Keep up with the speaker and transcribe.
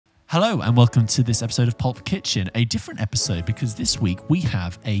Hello and welcome to this episode of Pulp Kitchen, a different episode because this week we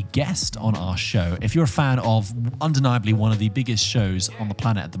have a guest on our show. If you're a fan of undeniably one of the biggest shows on the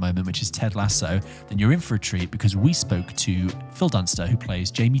planet at the moment, which is Ted Lasso, then you're in for a treat because we spoke to Phil Dunster, who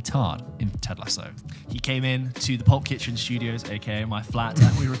plays Jamie Tartt in Ted Lasso. He came in to the Pulp Kitchen studios, aka my flat,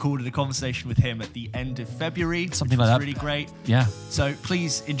 and we recorded a conversation with him at the end of February. Something like that. Really great. Yeah. So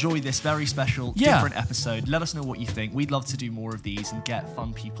please enjoy this very special, different episode. Let us know what you think. We'd love to do more of these and get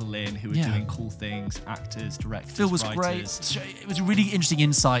fun people in who are doing cool things, actors, directors, Phil was writers. great. It was a really interesting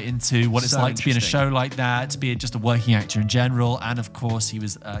insight into what it's like to be in a show like that, to be just a working actor in general, and of course he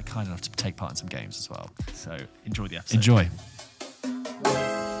was kind enough to take part in some games as well. So enjoy the episode. Enjoy.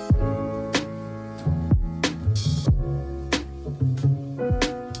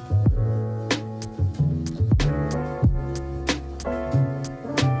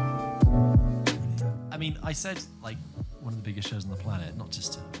 I mean, I said like one of the biggest shows on the planet, not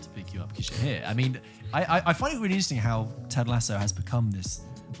just to pick you up because you're here. I mean, I find it really interesting how Ted Lasso has become this,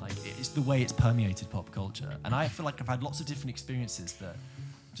 like, it's the way it's permeated pop culture. And I feel like I've had lots of different experiences that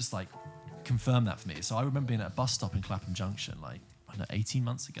just like confirm that for me. So I remember being at a bus stop in Clapham Junction, like, I don't know, 18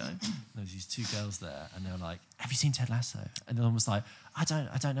 months ago. There was these two girls there and they were like, have you seen Ted Lasso? And the one was like, I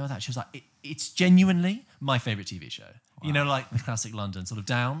don't know that. She was like, it's genuinely my favorite TV show. Wow. You know, like the classic London sort of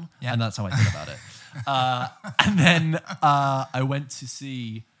down. Yeah. And that's how I feel about it. And then I went to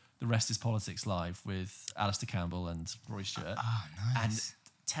see The Rest is Politics live with Alistair Campbell and Roy Stewart. Oh, nice. And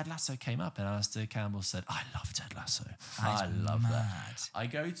Ted Lasso came up and Alistair Campbell said, I love Ted Lasso. I love that. I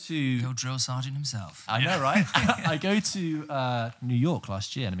go to... Bill Drill Sergeant himself. I know, right? I go to New York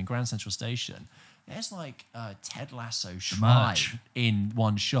last year and I'm in Grand Central Station. There's like Ted Lasso shrine in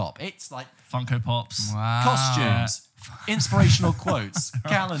one shop. It's like... Funko Pops. Wow. Costumes, inspirational quotes,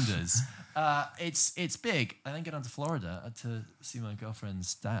 calendars. It's big. I then get down to Florida to see my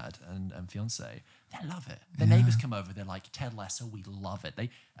girlfriend's dad and fiance. They love it. Their neighbors come over. They're like, Ted Lasso, we love it.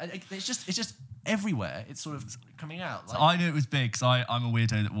 It's just everywhere. It's sort of coming out. Like, So I knew it was big because I'm a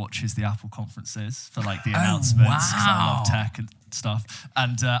weirdo that watches the Apple conferences for like the announcements because I love tech and stuff.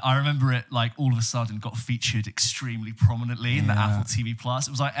 And I remember it like all of a sudden got featured extremely prominently in the Apple TV Plus.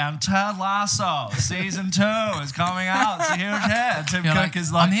 It was like, and Ted Lasso season 2 is coming out. So here's it. And Tim Cook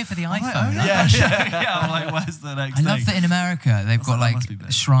is like, I'm here for the iPhone. Like, oh, yeah. I'm like, where's the next thing? I love that in America they've got like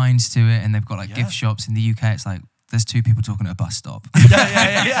shrines to it and they've got like gift shops. In the UK, it's like there's two people talking at a bus stop.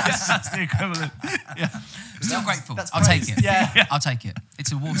 Yeah. That's the equivalent. Yeah. Still grateful. I'll take it. Yeah. I'll take it.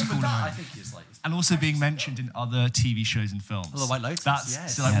 It's a water cooler. I think it's like... And also being mentioned in other TV shows and films. Well, the White Lotus,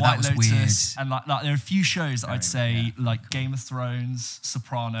 That's so like Yeah, White that Lotus, was and like there are a few shows that I'd say like Game of Thrones,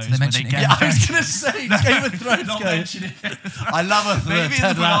 Sopranos. So they mention it again. I was going to say Game of Thrones. Not mentioning it. I love Maybe in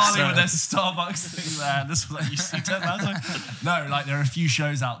Ted the finale Lasso. when there's Starbucks thing there. And this was like you see Ted Lasso. No, like there are a few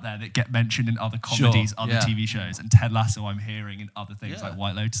shows out there that get mentioned in other comedies, other TV shows, and Ted Lasso I'm hearing in other things like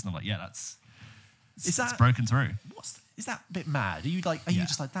White Lotus, and I'm like, yeah, it's broken through. Is that a bit mad? Are you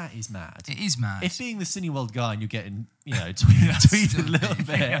just like, that is mad? It is mad. If being the Cineworld guy and you're getting, tweeted a little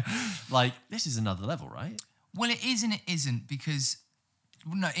bit, like, this is another level, right? Well, it is and it isn't because,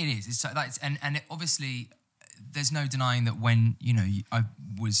 no, it is. It's like, and it obviously, there's no denying that when, I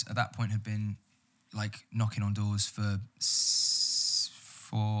was at that point had been like knocking on doors for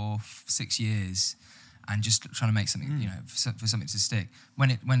 6 years and just trying to make something, for something to stick.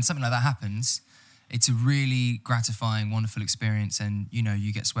 When something like that happens, it's a really gratifying, wonderful experience, and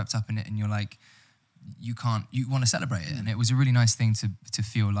you get swept up in it, and you're like, you want to celebrate it, and it was a really nice thing to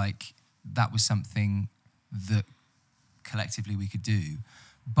feel like that was something that collectively we could do.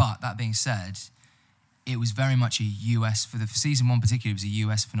 But that being said, it was very much a US for the season 1 particularly. It was a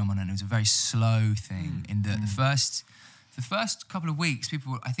US phenomenon. It was a very slow thing in that the first couple of weeks,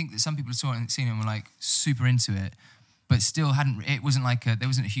 I think that some people saw it and seen it and were like super into it. But still it wasn't like there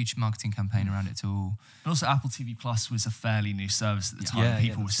wasn't a huge marketing campaign around it at all. And also Apple TV Plus was a fairly new service at the time.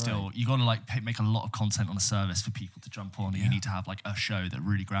 People were still, you got to like make a lot of content on a service for people to jump on. And you need to have like a show that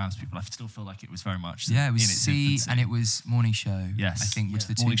really grabs people. I still feel like it was very much it was in its C infancy. and it was Morning Show. Yes. I think was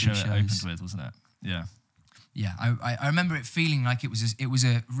the two Morning big Show shows. it opened with, wasn't it? Yeah. Yeah, I remember it feeling like it was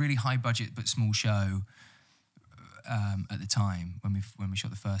a really high budget but small show at the time when we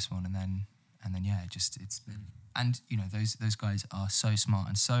shot the first one, and then it's been. And those guys are so smart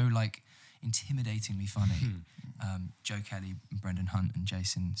and so like intimidatingly funny. Joe Kelly, Brendan Hunt, and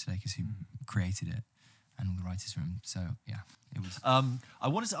Jason Sudeikis who created it, and all the writers from. So yeah, it was. I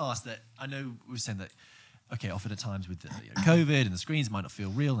wanted to ask that. I know we were saying that. Okay, often at times with the, COVID and the screens might not feel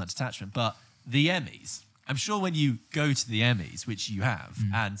real and that detachment, but the Emmys. I'm sure when you go to the Emmys, which you have,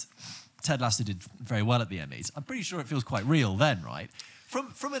 and Ted Lasso did very well at the Emmys, I'm pretty sure it feels quite real then, right?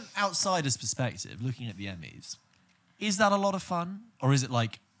 From an outsider's perspective, looking at the Emmys, is that a lot of fun, or is it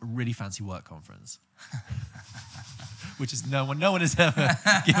like a really fancy work conference? Which is no one has ever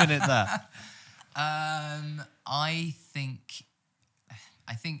given it that. I think.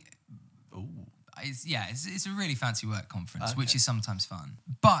 It's a really fancy work conference, which is sometimes fun.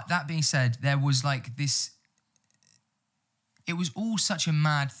 But that being said, there was like this. It was all such a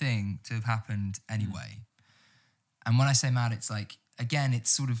mad thing to have happened anyway. And when I say mad, it's like, again, it's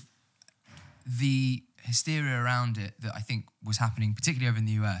sort of the hysteria around it that I think was happening, particularly over in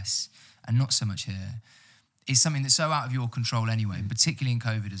the US, and not so much here, is something that's so out of your control anyway, particularly in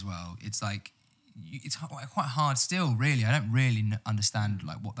COVID as well. It's like, it's quite hard still, really. I don't really understand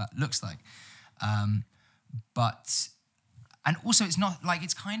like what that looks like. But, and also it's not like,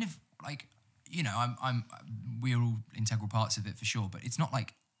 it's kind of like, you know, we're all integral parts of it for sure, but it's not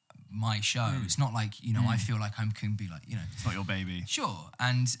like my show. It's not like, you know, I feel like I can be like, you know. It's not your baby. Sure.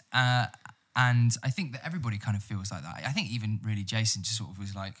 And I think that everybody kind of feels like that. I think even really Jason just sort of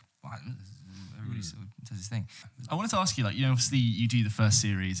was like, well, everybody sort of does his thing. I wanted to ask you, like, you know, obviously you do the first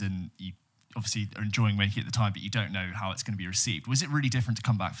series and you obviously are enjoying making it at the time, but you don't know how it's going to be received. Was it really different to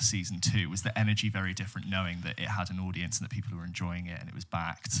come back for season 2? Was the energy very different knowing that it had an audience and that people were enjoying it and it was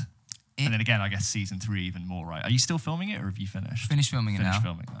backed? And then again, I guess season 3 even more, right? Are you still filming it or have you finished? Finished filming it now. Finished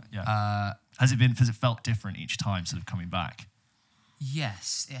filming that, yeah. Has it felt different each time sort of coming back?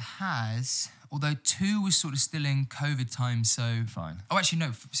 Yes, it has. Although 2 was sort of still in COVID time, so... Fine. Oh, actually,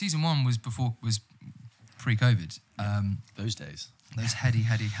 no. Season 1 was pre-COVID. Those days. Those heady,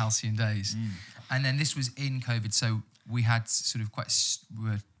 halcyon days. And then this was in COVID, so we had sort of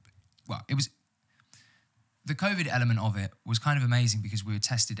it was... The COVID element of it was kind of amazing because we were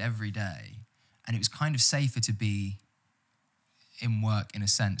tested every day and it was kind of safer to be in work in a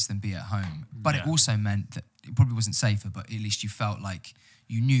sense than be at home. But it also meant that it probably wasn't safer, but at least you felt like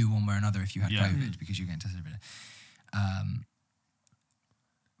you knew one way or another if you had COVID because you were getting tested every day.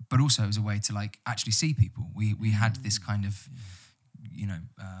 But also it was a way to like actually see people. We had this kind of, you know,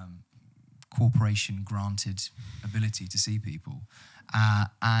 corporation granted ability to see people.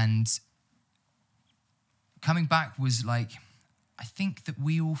 And coming back was like, I think that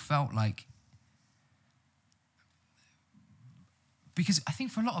we all felt like, because I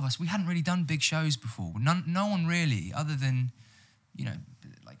think for a lot of us, we hadn't really done big shows before. No one really, other than, you know,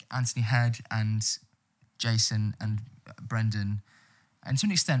 like Anthony Head and Jason and Brendan, and to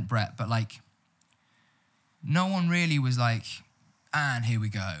an extent Brett, but like, no one really was like, and here we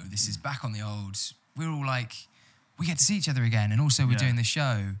go, this is back on the old. We're all like, we get to see each other again, and also we're doing the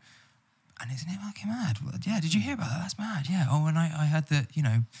show. And isn't it fucking mad? Well, yeah, did you hear about that? That's mad. Yeah. Oh, and I heard that, you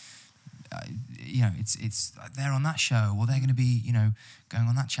know, it's they're on that show, or they're going to be, you know, going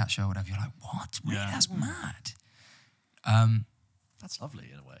on that chat show or whatever. You're like, what? Really? Yeah. That's mad. That's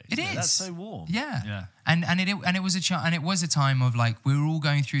lovely in a way. It is. That's so warm. Yeah. Yeah. And it was a time of like we were all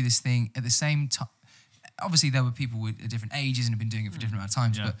going through this thing at the same time. Obviously, there were people at different ages and have been doing it for different amount of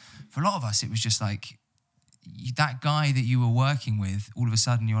times, but for a lot of us, it was just like that guy that you were working with. All of a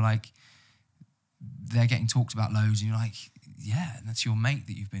sudden, you're like, they're getting talked about loads, and you're like, yeah, and that's your mate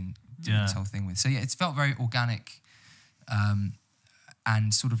that you've been doing this whole thing with. So yeah, it's felt very organic,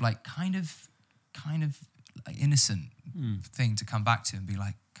 and sort of like kind of like innocent thing to come back to and be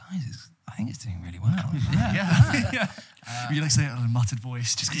like, guys, I think it's doing really well. You like say it on a muttered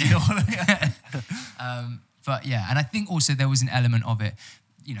voice, just because but yeah, and I think also there was an element of it.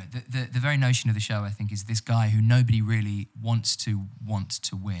 You know, the very notion of the show, I think, is this guy who nobody really wants to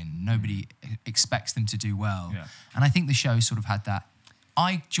win. Nobody expects them to do well. Yeah. And I think the show sort of had that.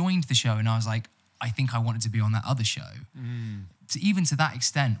 I joined the show and I was like, I think I wanted to be on that other show. Even to that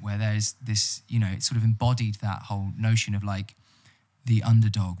extent where there's this, you know, it sort of embodied that whole notion of like the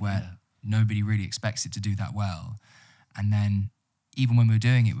underdog where nobody really expects it to do that well. And then even when we were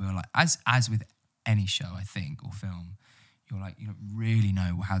doing it, we were like, as with any show, I think, or film, you're like, you don't really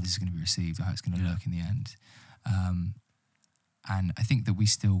know how this is going to be received or how it's going to look in the end. And I think that we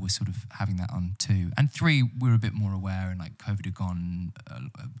still were sort of having that on 2. And 3, we were a bit more aware, and like COVID had gone,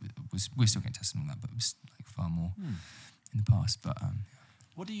 we're still getting tested and all that, but it was like far more in the past. But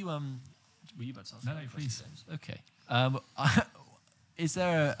what do you, were you about to ask? No, please. Okay. Is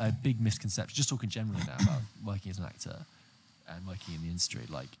there a big misconception, just talking generally now about working as an actor and working in the industry,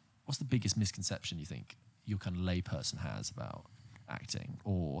 like what's the biggest misconception you think your kind of layperson has about acting,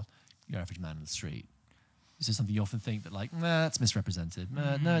 or your average man in the street? Is there something you often think that like, nah, that's misrepresented?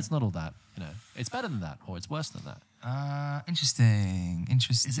 No, it's not all that. You know, it's better than that, or it's worse than that. Interesting.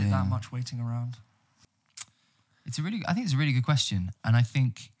 Is it that much waiting around? I think it's a really good question, and I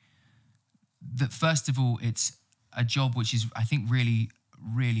think that first of all, it's a job which is, I think, really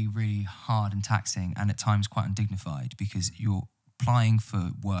really, really hard and taxing, and at times quite undignified, because you're applying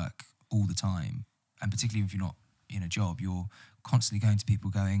for work all the time, and particularly if you're not in a job, you're constantly going to people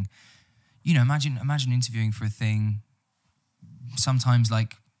going, you know, imagine interviewing for a thing sometimes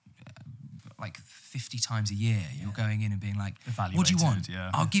like 50 times a year. You're going in and being like, what do you want?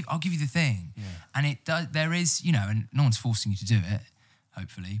 I'll give you the thing. And it does, there is, you know, and no one's forcing you to do it,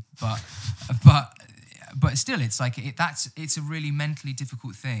 hopefully, but still, it's like it's a really mentally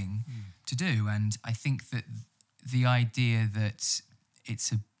difficult thing to do. And I think that the idea that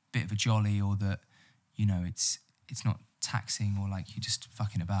it's a bit of a jolly, or that, you know, it's not taxing, or like you're just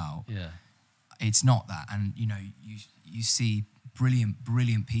fucking about. It's not that. And, you know, you see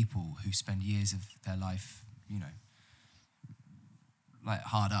brilliant people who spend years of their life, you know, like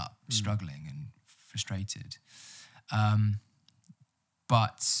hard up, struggling and frustrated.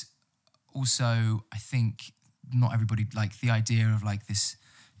 But also, I think not everybody, like the idea of like this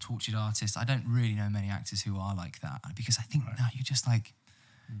tortured artist, I don't really know many actors who are like that, because I think now you're just like,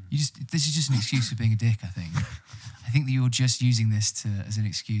 this is just an excuse for being a dick, I think. I think that you're just using this as an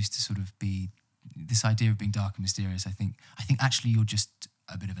excuse to sort of be, this idea of being dark and mysterious, I think actually you're just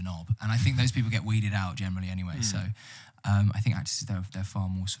a bit of a knob. And I think those people get weeded out generally anyway. So I think actors, they're far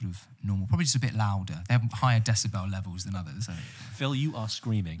more sort of normal, probably just a bit louder. They have higher decibel levels than others. So. Phil, you are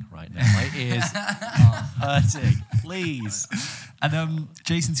screaming right now. My ears are hurting. Please. And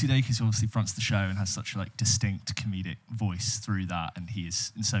Jason Sudeikis obviously fronts the show and has such a like distinct comedic voice through that, and he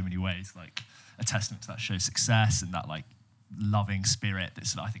is in so many ways like a testament to that show's success and that like loving spirit.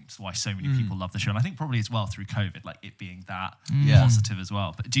 That's, I think, why so many people love the show, and I think probably as well through COVID, like it being that positive as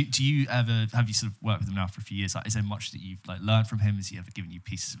well. But do you ever, have you sort of worked with him now for a few years? Like, is there much that you've like learned from him? Has he ever given you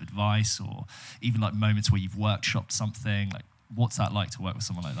pieces of advice, or even like moments where you've workshopped something? Like, what's that like to work with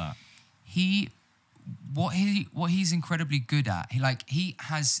someone like that? What he's incredibly good at. He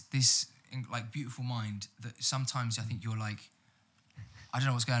has this like beautiful mind that sometimes I think you're like, I don't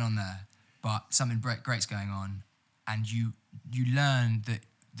know what's going on there, but something great's going on. And you learn that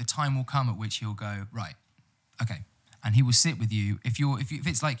the time will come at which he'll go, right, okay. And he will sit with you. If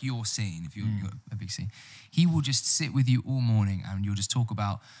it's like your scene, if you're a big scene, he will just sit with you all morning, and you'll just talk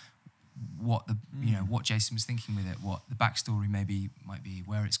about what what Jason was thinking with it, what the backstory might be,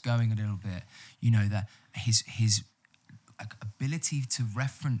 where it's going a little bit. You know, that his ability to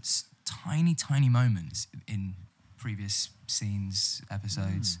reference tiny moments in previous scenes,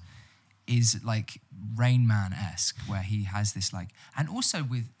 episodes. Is like Rain Man-esque, where he has this like, and also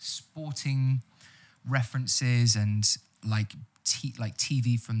with sporting references and like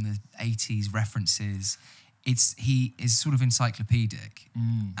TV from the 80s references. He is sort of encyclopedic,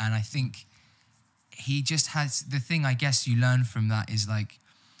 and I think he just has the thing. I guess you learn from that is like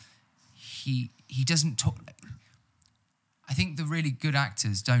he doesn't talk. I think the really good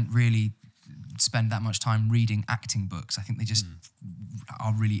actors don't really spend that much time reading acting books. I think they just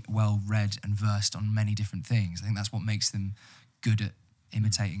are really well read and versed on many different things. I think that's what makes them good at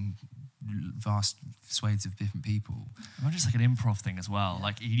imitating vast swathes of different people. Not just like an improv thing as well.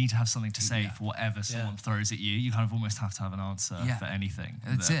 Like you need to have something to say for whatever someone throws at you. You kind of almost have to have an answer for anything.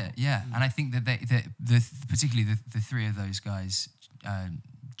 That's it. Yeah, and I think that particularly the three of those guys,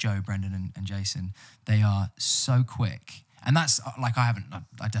 Joe, Brendan, and Jason, they are so quick. And that's like I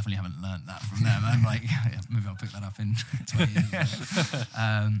definitely haven't learned that from them. I'm like, maybe I'll pick that up in 20 years.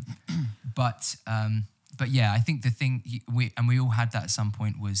 But yeah, I think the thing we all had that at some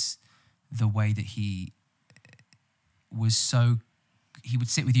point was the way that he was so. He would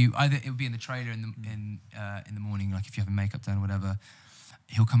sit with you. Either it would be in the trailer in the morning, like if you have a makeup done or whatever.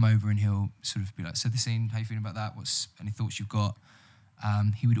 He'll come over and he'll sort of be like, "So the scene, how you feeling about that? What's any thoughts you've got?"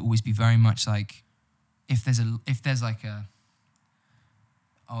 He would always be very much like. If there's like a,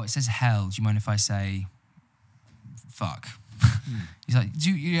 oh, it says hell, do you mind if I say fuck? He's like,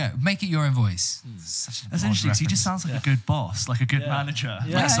 make it your own voice. That's interesting, because he just sounds like a good boss, like a good manager.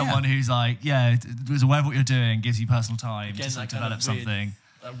 Like someone who's like, is aware of what you're doing, gives you personal time, again, just like develop something.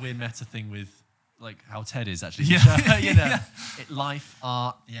 That weird meta thing with like how Ted is actually. Life,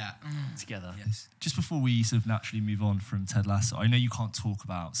 art, together. Yes. Just before we sort of naturally move on from Ted Lasso, I know you can't talk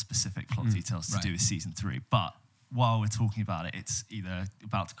about specific plot details to do with season 3, but while we're talking about it, it's either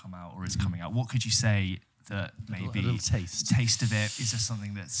about to come out or is coming out. What could you say that maybe a little taste of it? Is there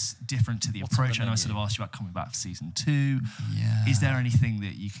something that's different to the approach? I know I sort of asked you about coming back for season 2. Yeah. Is there anything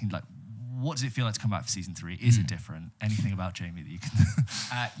that you can like? What does it feel like to come back for season 3? Is it different? Anything about Jamie that you can?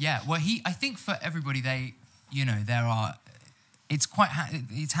 Well, I think for everybody, there are. It's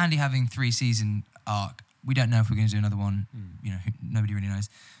it's handy having 3-season arc. We don't know if we're going to do another one. Nobody really knows.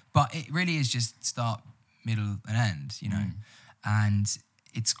 But it really is just start, middle, and end. And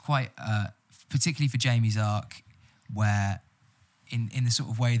it's quite, particularly for Jamie's arc, where in the sort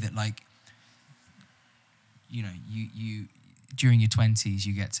of way that like, you know, you during your 20s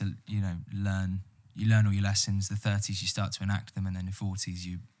you get to, you know, learn all your lessons. The 30s you start to enact them, and then the 40s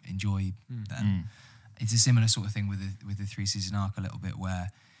you enjoy them. It's a similar sort of thing with the 3-season arc a little bit,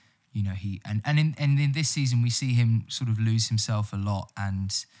 where, you know, he and in this season we see him sort of lose himself a lot,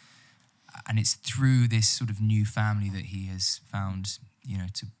 and it's through this sort of new family that he has found, you know,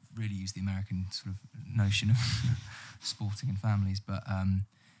 to really use the American sort of notion of sporting and families, but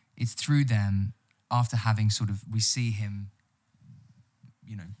it's through them, after having sort of, we see him,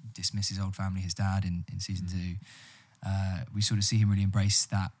 you know, dismiss his old family, his dad in season 2. We sort of see him really embrace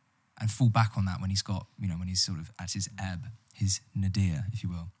that and fall back on that when he's got, you know, when he's sort of at his ebb, his nadir, if you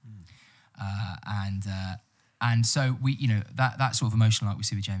will. And so we, you know, that sort of emotional arc we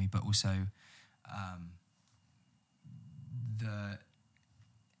see with Jamie, but also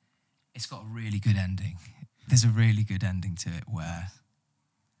it's got a really good ending. There's a really good ending to it where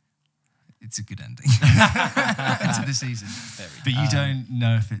it's a good ending to the season. But you don't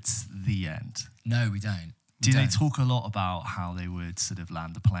know if it's the end. No, we don't. Do they talk a lot about how they would sort of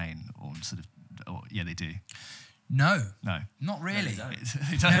land the plane, or sort of, or yeah, they do? No, not really. No,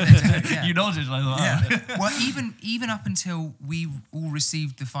 they don't, yeah. You nodded. I thought, yeah. Well, even up until we all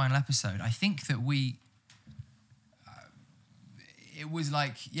received the final episode, I think that we. It was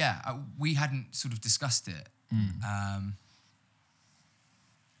like, we hadn't sort of discussed it.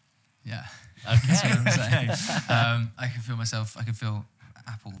 Yeah. Okay. That's what I'm saying. I can feel myself. I can feel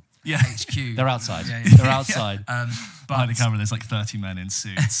Apple. Yeah. HQ. They're outside. Yeah. They're outside. Behind the camera, there's like 30 men in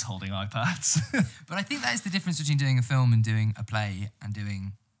suits holding iPads. But I think that is the difference between doing a film and doing a play and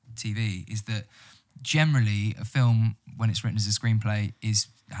doing TV, is that generally a film, when it's written as a screenplay,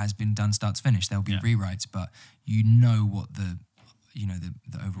 has been done start to finish. There'll be rewrites, but you know what the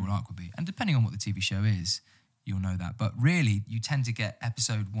overall arc will be. And depending on what the TV show is, you'll know that. But really, you tend to get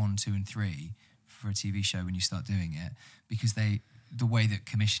episode 1, 2, and 3 for a TV show when you start doing it, because the way that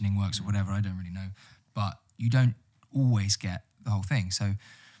commissioning works or whatever, I don't really know. But you don't always get the whole thing. So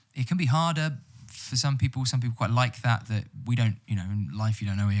it can be harder for some people. Some people quite like that we don't, you know, in life you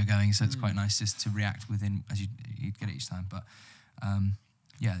don't know where you're going, so it's quite nice just to react within as you get it each time. But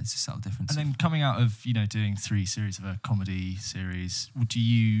yeah, it's a subtle difference. And then coming out of, you know, doing 3 series of a comedy series, do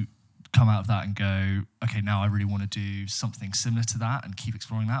you come out of that and go, okay, now I really want to do something similar to that and keep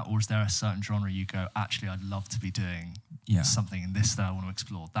exploring that? Or is there a certain genre you go, actually, I'd love to be doing something in this that I want to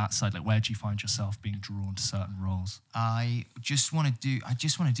explore? That side, like, where do you find yourself being drawn to certain roles? I just want to do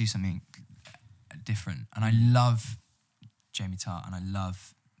something different. And I love Jamie Tartt and I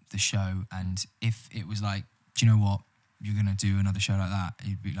love the show. And if it was like, do you know what, you're going to do another show like that,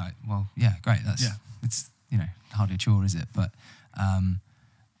 you'd be like, well, yeah, great. It's, you know, hardly a chore, is it? But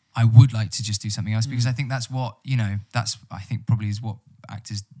I would like to just do something else, because I think that's what, you know, I think probably is what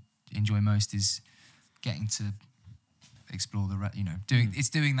actors enjoy most, is getting to explore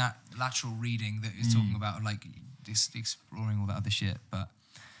doing that lateral reading that is talking about, like, exploring all that other shit. But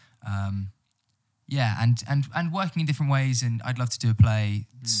and working in different ways. And I'd love to do a play,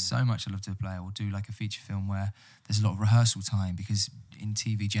 so much I'd love to do a play, or do like a feature film where there's a lot of rehearsal time, because in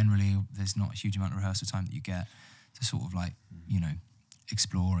TV generally there's not a huge amount of rehearsal time that you get to sort of like, you know,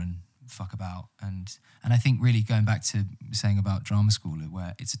 explore and fuck about. And I think really going back to saying about drama school,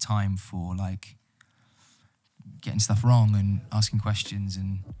 where it's a time for like getting stuff wrong and asking questions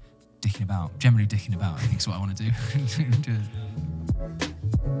and dicking about. Generally dicking about, I think, is what I want to do.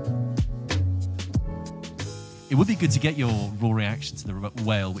 It would be good to get your raw reaction to the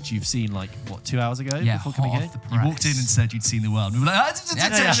Whale, which you've seen like, what, 2 hours ago? Yeah, before coming here? You walked in and said you'd seen the world. We were like,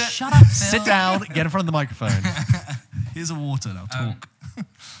 shut up, Phil. Sit down, get in front of the microphone. Here's a water, now talk.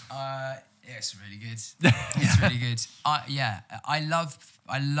 Yeah, it's really good. It's really good. I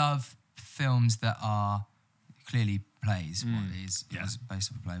love films that are clearly plays. What it is, it was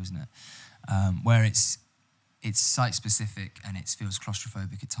based off a play, wasn't it? Where it's site specific and it feels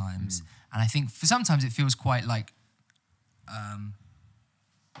claustrophobic at times. And I think for sometimes it feels quite like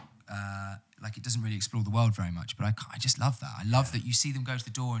it doesn't really explore the world very much. But I just love that. I love that you see them go to the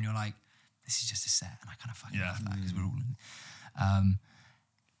door and you're like, this is just a set, and I kind of fucking love that, because we're all in.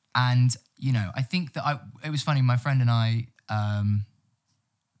 And you know, I think that it was funny. My friend and I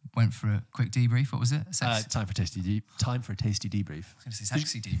went for a quick debrief. What was it? Time for a tasty debrief. I was going to say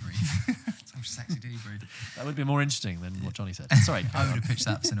sexy debrief. Time for sexy debrief. That would be more interesting than what Johnny said. Sorry. I would have pitched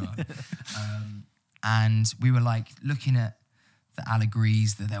that for cinema. And we were like looking at the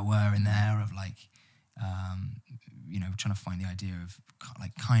allegories that there were in there of like, you know, trying to find the idea of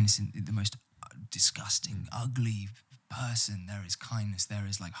like kindness in the most disgusting, ugly person, there is kindness, there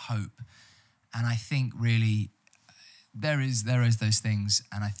is like hope. And I think really there is those things,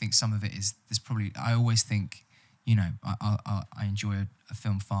 and I think some of it is, there's probably, I always think, you know, I enjoy a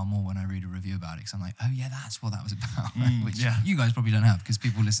film far more when I read a review about it, because I'm like, oh yeah, that's what that was about, which you guys probably don't have, because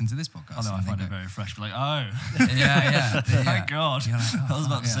people listen to this podcast. Oh no, I find it very fresh. Like, oh, yeah. Thank God. Like, oh, I was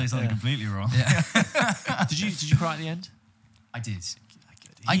about to say something completely wrong. Yeah. Did you cry at the end? I did.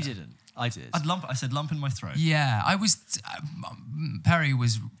 I didn't. I did. I said lump in my throat. Yeah, I was. Perry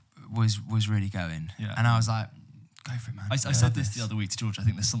was really going, and I was like, go for it, man. I said this the other week to George. I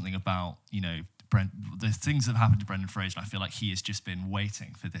think there's something about, you know, the things that have happened to Brendan Fraser, and I feel like he has just been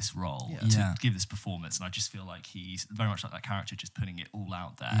waiting for this role to give this performance, and I just feel like he's very much like that character, just putting it all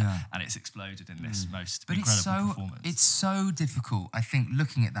out there, and it's exploded in this most incredible performance. It's so difficult, I think,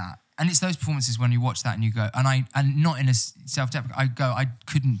 looking at that, and it's those performances when you watch that and you go, and not in a self-deprecating, I go, I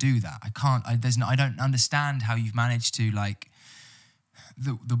couldn't do that. I can't. I don't understand how you've managed to, like,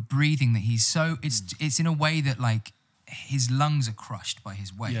 the breathing that he's so. It's in a way that, like, his lungs are crushed by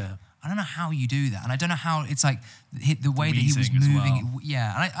his weight. Yeah. I don't know how you do that, and I don't know how it's like the way that he was moving.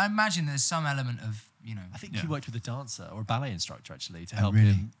 And I imagine there's some element of, you know. I think he worked with a dancer or a ballet instructor actually to help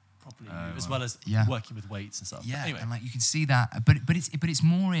him properly move, as well as working with weights and stuff. Yeah, anyway. and like you can see that, but it's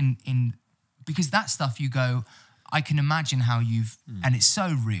more in because that stuff you go, I can imagine how you've, and it's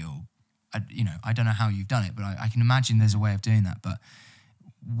so real. I don't know how you've done it, but I can imagine there's a way of doing that, but.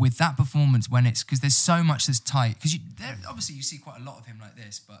 With that performance, when it's, because there's so much that's tight, because obviously you see quite a lot of him like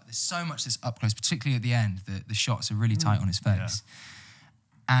this, but there's so much that's up close, particularly at the end, the shots are really tight on his face.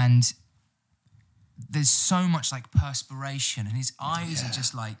 And there's so much like perspiration, and his eyes are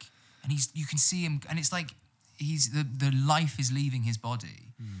just like, and you can see him, and it's like the life is leaving his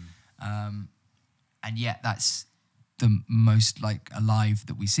body. And yet that's the most like alive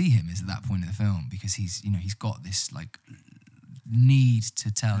that we see him is at that point in the film, because he's got this like need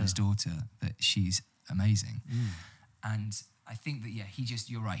to tell his daughter that she's amazing. And I think that,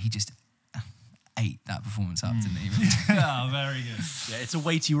 you're right, he just ate that performance up, didn't he? Yeah, very good. Yeah, it's a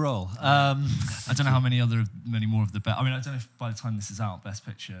weighty role. I don't know how many more of the best. I mean, I don't know if by the time this is out, Best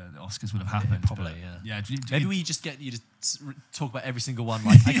Picture, the Oscars would have happened. Probably, yeah. Maybe we just get you to talk about every single one.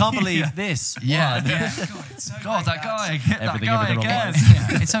 Like, I can't believe this. Yeah. One. God, it's so God, great that guy, get that guy everything again.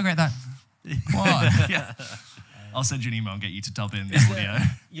 It's so great that. What? Yeah. I'll send you an email and get you to dub in the audio.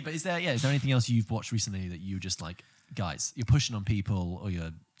 Yeah, but is there anything else you've watched recently that you just like, guys, you're pushing on people or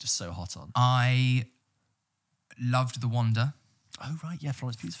you're just so hot on? I loved The Wander. Oh, right, yeah,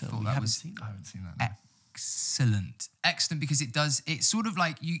 Florence Pugh's film. I haven't seen that. No. Excellent, because it's sort of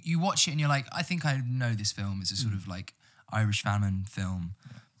like, you watch it and you're like, I think I know this film. It's a sort of like Irish famine film,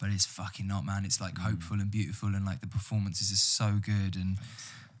 but it's fucking not, man. It's like hopeful and beautiful, and like the performances are so good, and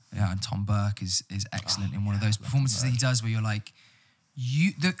and Tom Burke is excellent in one of those performances that he does where you're like,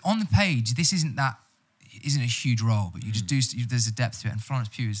 on the page, this isn't a huge role, but you just do, there's a depth to it. And Florence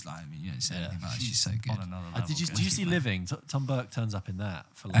Pugh is like, I mean, you don't say anything about it, she's so good. On another level. Did you see Living? Tom Burke turns up in that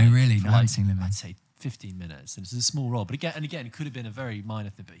for like, oh really? No, I haven't seen Living. I'd say 15 minutes, and it's a small role, but again, it could have been a very minor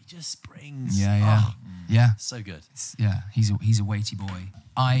thing, but he just springs. So good. He's a weighty boy.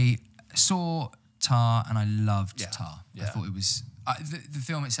 I saw Tar and I loved Tar. I thought it was. The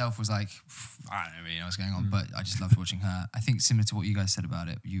film itself was like, I don't really know what's going on, but I just loved watching her. I think similar to what you guys said about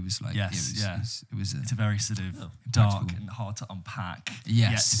it, you was like, it's a very sort of dark and hard to unpack.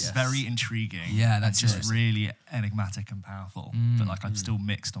 Yes. Very intriguing. Yeah, that's just really enigmatic and powerful. But like, I'm still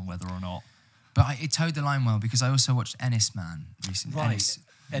mixed on whether or not. But it towed the line well, because I also watched Ennis Man recently. Right.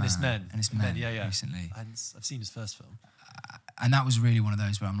 Ennis Men. Yeah. Recently. I've seen his first film. And that was really one of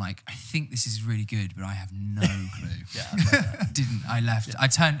those where I'm like, I think this is really good, but I have no clue. I left. I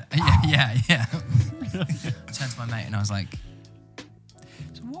turned, I turned to my mate and I was like,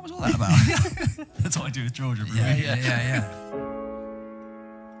 so what was all that about? That's what I do with Georgia.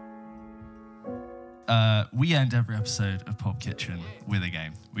 We end every episode of PULP Kitchen with a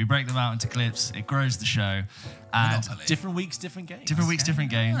game. We break them out into clips. It grows the show. And different weeks, different games. Different weeks,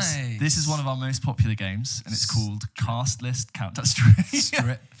 different games. Nice. This is one of our most popular games, and it's called Castlist Countdown.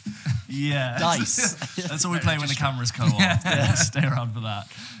 Strip. Yeah. Dice. That's all we play when the cameras go off. Stay around for that.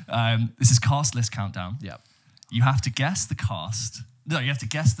 This is Castlist Countdown. Yep. You have to guess the cast. No, you have to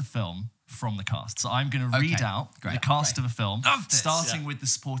guess the film from the cast. So I'm going to read out the cast of a film, starting with the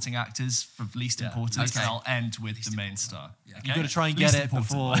supporting actors for least importance, and I'll end with the main star. Okay? You've got to try and get it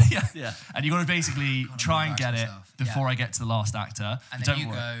before... And you've got to basically try and get it before I get to the last actor. And then you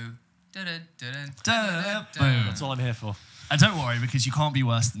go... Boom. That's all I'm here for. And don't worry, because you can't be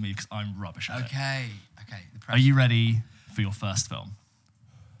worse than me, because I'm rubbish at it. Okay. Are you ready for your first film?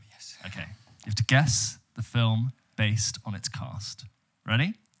 Yes. Okay. You have to guess the film based on its cast.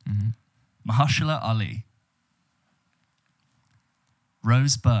 Ready? Mahershala Ali,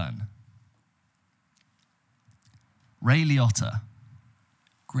 Rose Byrne, Ray Liotta,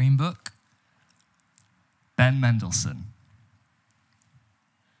 Green Book. Ben Mendelsohn,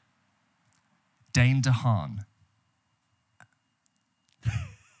 Dane DeHaan,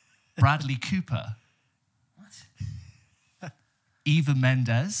 Bradley Cooper, Eva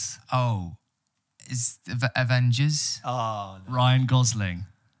Mendes, Oh, is Avengers? Oh, no. Ryan Gosling.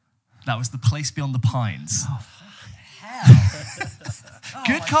 That was The Place Beyond the Pines.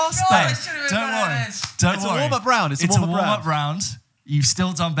 Good cast God, I there. should've been Don't better worry. at this. Don't It's a worry. warm-up round. It's a warm-up round. You've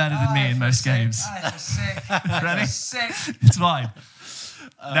still done better than me in most games. I feel sick. Ready? Sick. It's fine.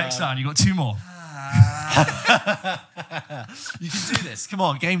 Next round, you got 2 more. You can do this. Come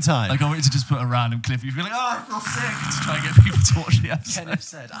on, game time. I can't wait to just put a random clip. You'd be like, oh, I feel sick. To try and get people to watch the episode. Kenneth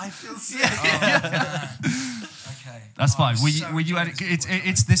said, I feel sick. Okay. That's fine. I'm so Were you enjoying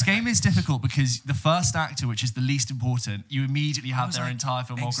it's this game is difficult because the first actor, which is the least important, you immediately have their entire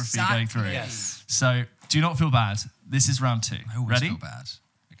filmography going through. Yes. So do not feel bad. This is round 2. I always Ready? feel bad.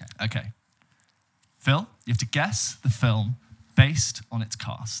 Okay. Okay. Phil, you have to guess the film based on its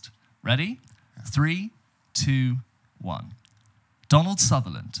cast. Ready? 3, 2, 1. Donald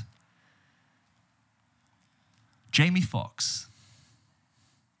Sutherland, Jamie Foxx,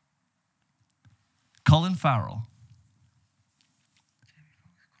 Colin Farrell,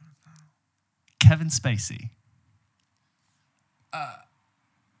 Kevin Spacey,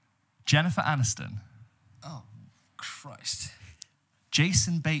 Jennifer Aniston, Oh, Christ.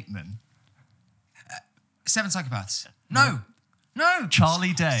 Jason Bateman, 7 Psychopaths. No. No.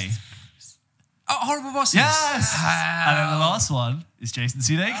 Charlie Day. Oh, Horrible Bosses. Yes! And then the last one is Jason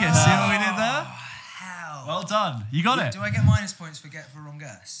Sudeikis. See what we did there? Hell. Well done. You got it. Do I get minus points for wrong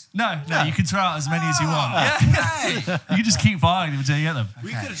guess? No, you can throw out as many as you want. Hey. You can just keep firing them until you get them.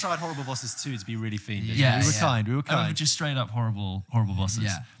 We could have tried Horrible Bosses 2 to be really fiendish. Yeah, we were yeah. kind. We were I mean, kind. just straight up horrible bosses.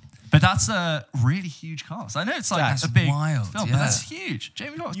 Yeah. But that's a really huge cast. I know it's like That's a big wild, film, yeah. but that's huge.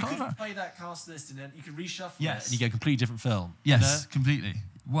 Jamie Foxx, You Colin can Farrell. play that cast list and then you can reshuffle Yes. it and you get a completely different film. Yes, completely.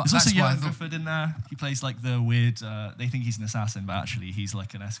 What- There's also that's why I Johan thought- Griffith in there. He plays like the weird. They think he's an assassin, but actually he's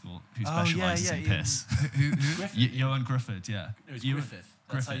like an escort who specialises in piss. Who? Griffith. Johan Griffith, yeah. No, it's Ewan- Griffith.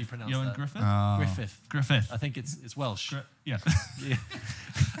 That's how you pronounce Johan that. Griffith. Griffith. Griffith. I think it's Welsh. Yeah. Yeah.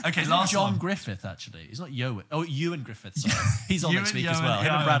 Okay, It's last John one. Griffith, actually. He's not Ewan. Oh, Ewan Griffith, sorry. He's on next Ewan, week as Ewan, well. Him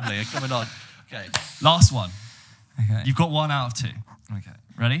and yeah. Bradley are coming on. Okay. Last one. Okay. You've got 1 out of 2. Okay.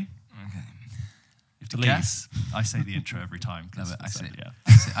 Ready? Okay. You have to Leave. guess. I say the intro every time. Love it. I see. Yeah.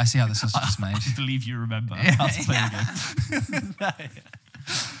 I see how the sausage is made. I believe you remember how to play the game.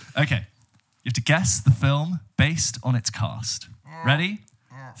 Okay. You have to guess the film based on its cast. Ready?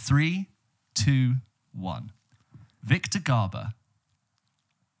 3, 2, 1. Victor Garber,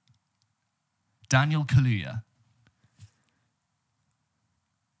 Daniel Kaluuya,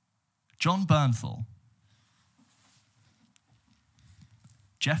 John Bernthal,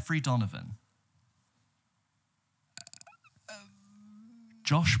 Jeffrey Donovan,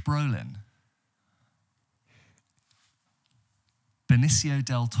 Josh Brolin, Benicio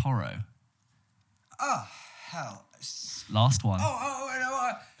del Toro. Oh, hell. Last one.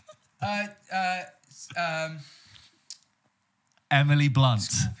 Emily Blunt.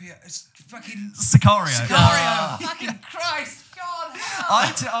 It's fucking Sicario. fucking Christ, God,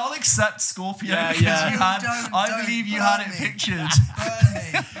 hell. I'll accept Scorpio Yeah, because yeah. you had. Don't I believe you had it burn me. pictured.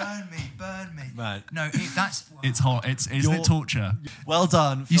 Burn me. Man. No, that's. It's hot. Isn't it torture? Well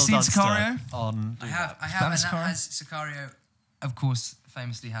done. You Phil seen Dunster Sicario? On I have, That and was that Sicario? has Sicario, of course,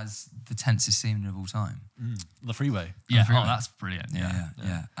 famously has the tensest scene of all time. the freeway. Yeah. freeway. Oh, that's brilliant.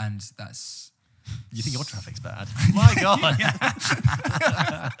 Yeah. And that's. You think your traffic's bad? My God.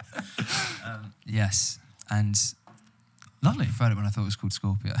 Yes, and Lovely. I preferred it when I thought it was called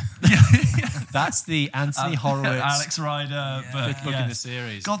Scorpio. That's the Anthony Horowitz Alex Rider. But fifth book in the yes.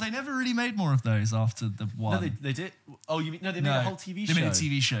 series. God, they never really made more of those after the one. No, they did. Oh, you mean no? They made a whole TV show. They made a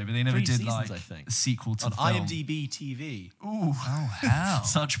TV show, but they never 3 did seasons, like I think. a sequel to on the film. IMDb TV. Ooh, Oh, hell.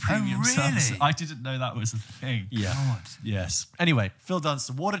 such premium really? service. I didn't know that was a thing. Yeah. God. Yes. Anyway, Phil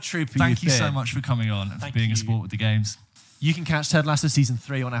Dunster, what a trooper Thank you've you so been. much for coming on and Thank for being you. a sport with the games. You can catch Ted Lasso Season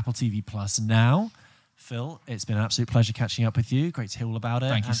 3 on Apple TV Plus now. Phil, it's been an absolute pleasure catching up with you. Great to hear all about it.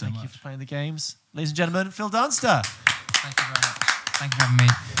 Thank you and so thank you much. for playing the games. Ladies and gentlemen, Phil Dunster. Thank you very much. Thank you for having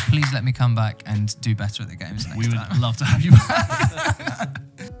me. Please let me come back and do better at the games next We would time. love to have you back.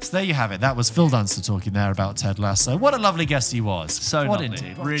 So there you have it. That was Phil Dunster talking there about Ted Lasso. What a lovely guest he was. So what lovely.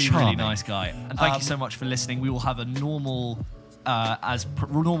 indeed. What Really, charming. really nice guy. And thank you so much for listening. We will have a normal as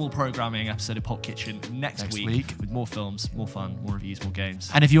normal programming episode of Pulp Kitchen next week with more films, more fun, more reviews, more games.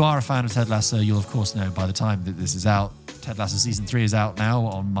 And if you are a fan of Ted Lasso, you'll of course know by the time that this is out, Ted Lasso season 3 is out now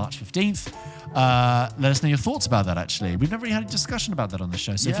on March 15th. Let us know your thoughts about that, actually. We've never really had a discussion about that on the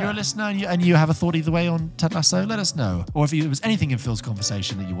show. So if you're a listener and you have a thought either way on Ted Lasso, let us know. Or if there was anything in Phil's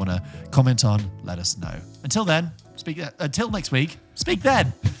conversation that you want to comment on, let us know. Until then, until next week, speak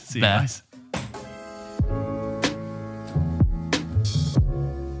then. See you guys.